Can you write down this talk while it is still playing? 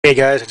Hey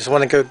guys, I just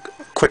want to give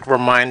a quick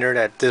reminder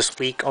that this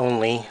week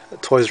only,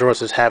 Toys R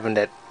Us is having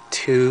that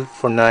 2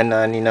 for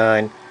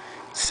 $9.99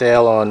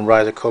 sale on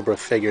Rise of Cobra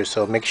figures.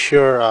 So make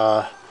sure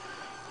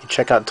you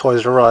check out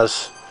Toys R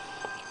Us,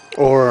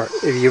 or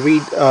if you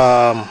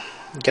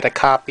get a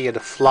copy of the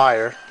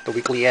flyer, the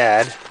weekly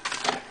ad,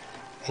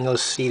 and you'll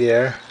see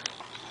there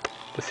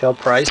the sale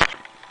price.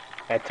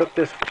 I took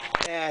this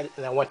ad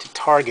and I went to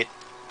Target,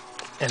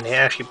 and they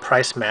actually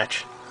price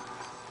match,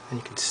 and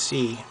you can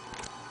see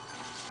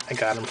I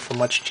got them for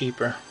much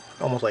cheaper,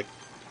 almost like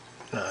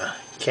you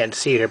can't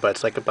see it here, but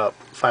it's like about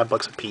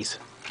 $5 a piece.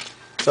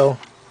 So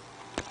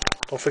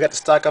don't forget to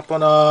stock up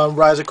on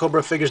Rise of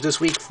Cobra figures this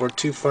week for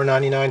 2 for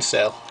 $9.99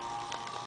 sale.